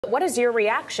What is your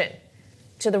reaction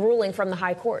to the ruling from the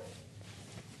High Court?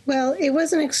 Well, it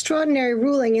was an extraordinary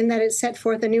ruling in that it set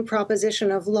forth a new proposition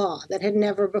of law that had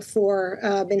never before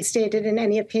been stated in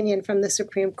any opinion from the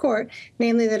Supreme Court,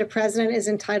 namely that a president is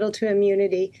entitled to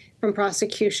immunity from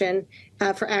prosecution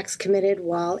for acts committed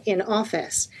while in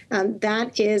office.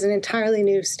 That is an entirely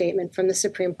new statement from the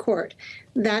Supreme Court.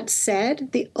 That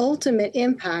said, the ultimate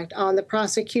impact on the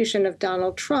prosecution of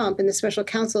Donald Trump in the special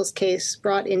counsel's case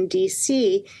brought in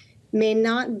D.C. may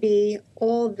not be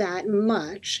all that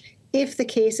much if the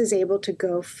case is able to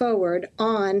go forward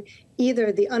on either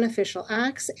the unofficial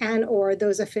acts and or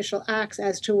those official acts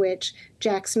as to which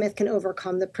Jack Smith can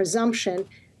overcome the presumption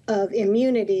of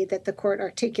immunity that the court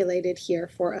articulated here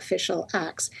for official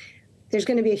acts. There's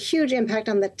going to be a huge impact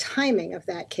on the timing of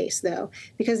that case, though,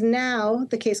 because now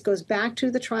the case goes back to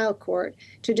the trial court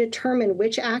to determine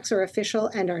which acts are official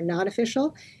and are not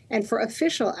official, and for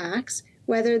official acts,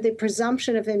 whether the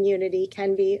presumption of immunity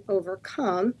can be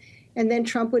overcome. And then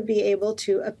Trump would be able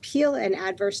to appeal an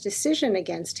adverse decision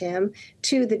against him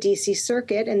to the D.C.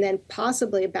 Circuit and then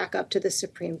possibly back up to the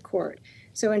Supreme Court.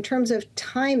 So in terms of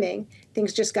timing,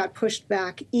 things just got pushed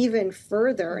back even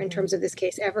further in terms of this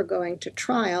case ever going to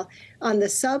trial. On the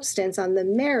substance, on the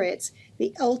merits,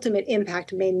 the ultimate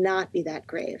impact may not be that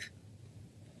grave.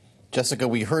 Jessica,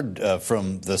 we heard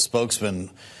from the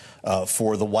spokesman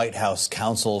for the White House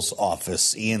counsel's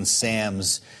office, Ian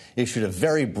Sams, issued a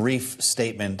very brief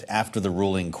statement after the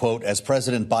ruling, quote, as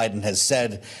President Biden has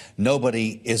said,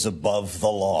 nobody is above the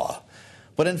law.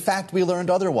 But in fact, we learned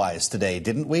otherwise today,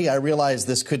 didn't we? I realize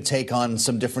this could take on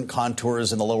some different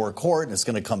contours in the lower court, and it's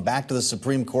going to come back to the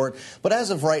Supreme Court. But as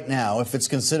of right now, if it's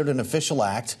considered an official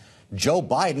act, Joe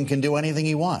Biden can do anything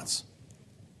he wants.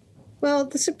 Well,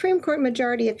 the Supreme Court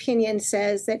majority opinion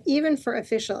says that even for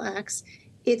official acts,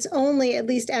 it's only, at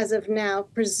least as of now,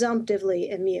 presumptively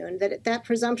immune, that that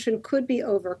presumption could be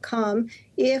overcome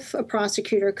if a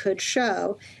prosecutor could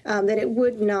show that it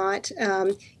would not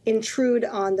intrude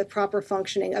on the proper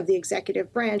functioning of the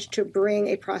executive branch to bring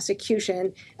a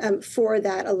prosecution for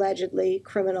that allegedly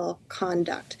criminal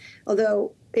conduct.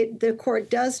 Although the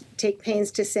court does take pains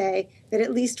to say that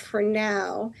at least for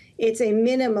now, it's a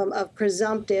minimum of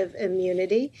presumptive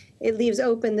immunity. It leaves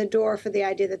open the door for the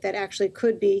idea that that actually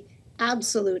could be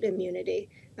absolute immunity.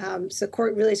 So the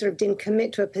court really sort of didn't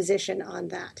commit to a position on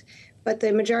that. But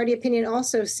the majority opinion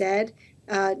also said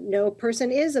no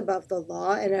person is above the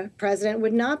law, and a president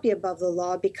would not be above the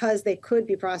law because they could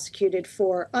be prosecuted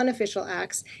for unofficial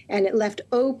acts, and it left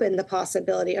open the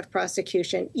possibility of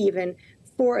prosecution even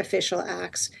for official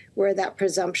acts where that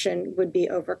presumption would be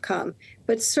overcome.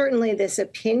 But certainly this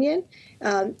opinion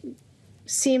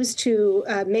seems to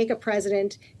make a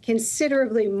president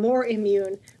considerably more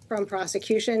immune from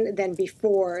prosecution than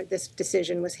before this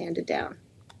decision was handed down.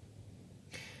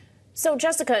 So,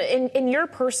 Jessica, in your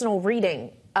personal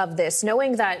reading of this,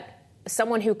 knowing that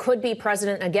someone who could be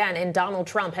president again in Donald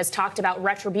Trump has talked about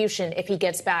retribution if he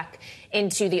gets back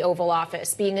into the Oval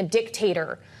Office, being a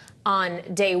dictator on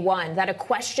day one, that a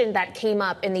question that came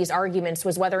up in these arguments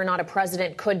was whether or not a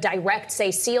president could direct, say,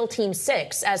 SEAL Team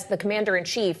 6 as the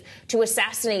commander-in-chief to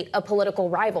assassinate a political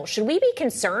rival. Should we be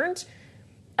concerned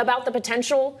about the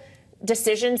potential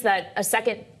decisions that a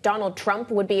second Donald Trump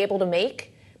would be able to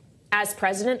make as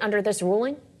president under this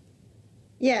ruling?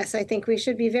 Yes, I think we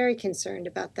should be very concerned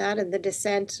about that. And the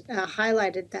dissent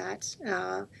highlighted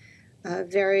that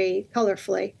very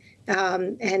colorfully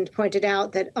and pointed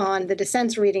out that on the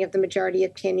dissent's reading of the majority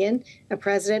opinion, a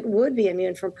president would be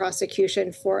immune from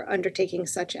prosecution for undertaking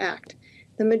such act.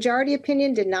 The majority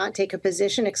opinion did not take a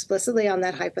position explicitly on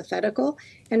that hypothetical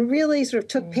and really sort of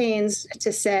took pains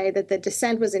to say that the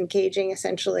dissent was engaging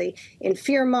essentially in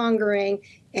fear-mongering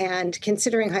and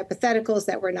considering hypotheticals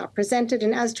that were not presented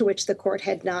and as to which the court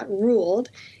had not ruled,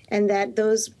 and that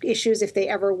those issues, if they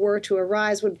ever were to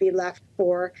arise, would be left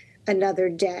for another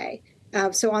day.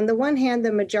 So on the one hand,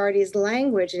 the majority's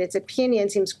language and its opinion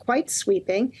seems quite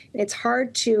sweeping. And it's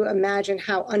hard to imagine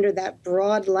how under that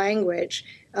broad language,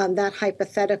 that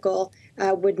hypothetical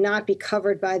would not be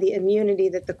covered by the immunity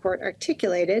that the court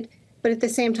articulated. But at the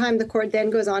same time, the court then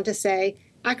goes on to say,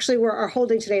 actually, our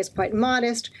holding today is quite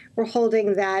modest. We're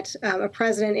holding that a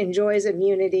president enjoys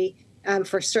immunity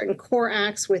for certain core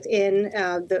acts within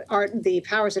the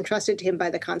powers entrusted to him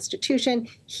by the Constitution.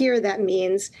 Here, that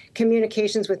means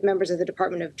communications with members of the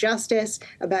Department of Justice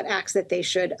about acts that they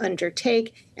should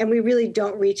undertake. And we really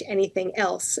don't reach anything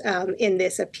else in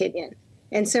this opinion.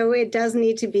 And so it does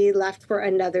need to be left for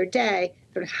another day,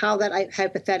 sort of how that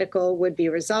hypothetical would be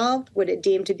resolved. Would it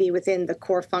deem to be within the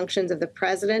core functions of the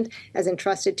president as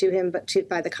entrusted to him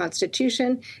by the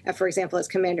Constitution, for example, as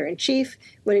commander-in-chief?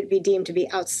 Would it be deemed to be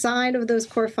outside of those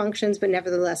core functions, but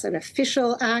nevertheless an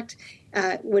official act?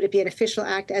 Would it be an official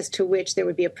act as to which there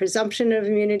would be a presumption of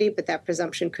immunity, but that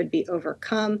presumption could be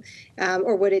overcome?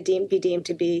 Or would it be deemed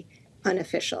to be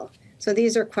unofficial? So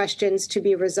these are questions to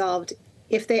be resolved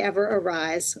if they ever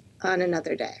arise on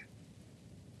another day.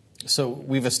 So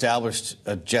we've established,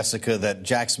 Jessica, that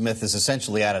Jack Smith is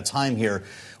essentially out of time here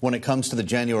when it comes to the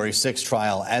January 6th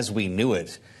trial as we knew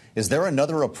it. Is there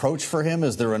another approach for him?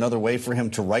 Is there another way for him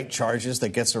to write charges that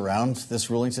gets around this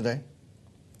ruling today?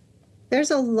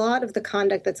 There's a lot of the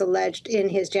conduct that's alleged in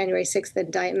his January 6th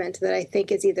indictment that I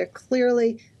think is either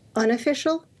clearly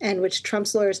unofficial, and which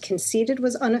Trump's lawyers conceded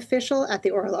was unofficial at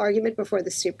the oral argument before the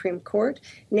Supreme Court,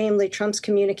 namely Trump's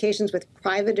communications with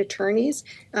private attorneys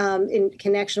in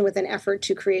connection with an effort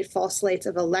to create false slates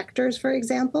of electors, for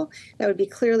example. That would be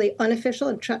clearly unofficial,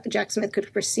 and Jack Smith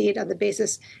could proceed on the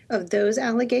basis of those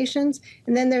allegations.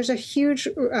 And then there's a huge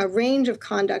range of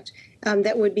conduct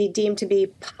that would be deemed to be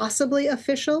possibly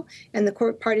official, and the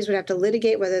court parties would have to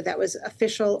litigate whether that was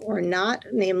official or not,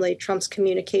 namely Trump's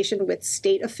communication with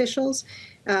state officials.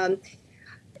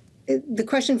 The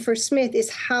question for Smith is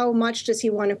how much does he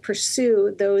want to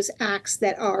pursue those acts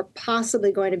that are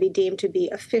possibly going to be deemed to be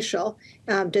official?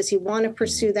 Does he want to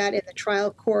pursue that in the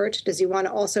trial court? Does he want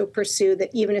to also pursue that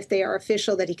even if they are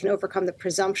official, that he can overcome the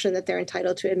presumption that they're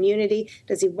entitled to immunity?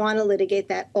 Does he want to litigate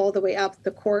that all the way up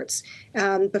the courts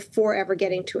before ever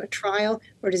getting to a trial?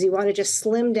 Or does he want to just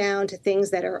slim down to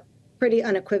things that are pretty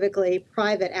unequivocally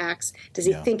private acts? Does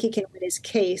he think he can win his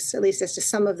case, at least as to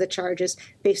some of the charges,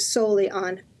 based solely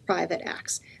on private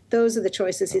acts? Those are the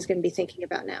choices he's going to be thinking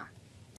about now.